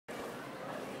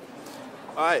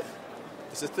Alright,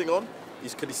 is this thing on?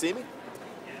 Can you see me?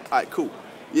 Alright, cool.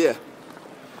 Yeah.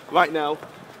 Right now,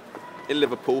 in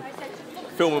Liverpool,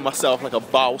 filming myself like a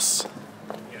boss.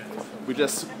 We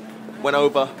just went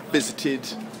over, visited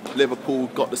Liverpool,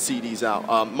 got the CDs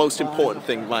out. Most important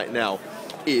thing right now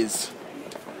is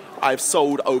I've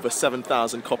sold over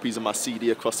 7,000 copies of my CD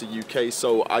across the UK,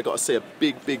 so I gotta say a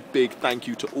big thank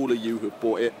you to all of you who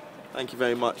bought it. Thank you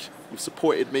very much. You've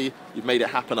supported me, you've made it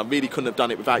happen. I really couldn't have done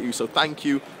it without you, so thank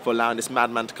you for allowing this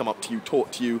madman to come up to you,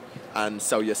 talk to you, and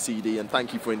sell your CD, and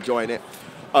thank you for enjoying it.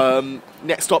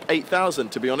 Next stop, 8,000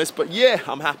 to be honest, but yeah,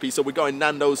 I'm happy. So we're going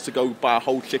Nando's to go buy a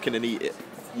whole chicken and eat it.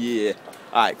 Yeah.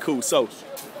 Alright, cool. So,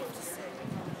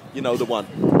 you know the one.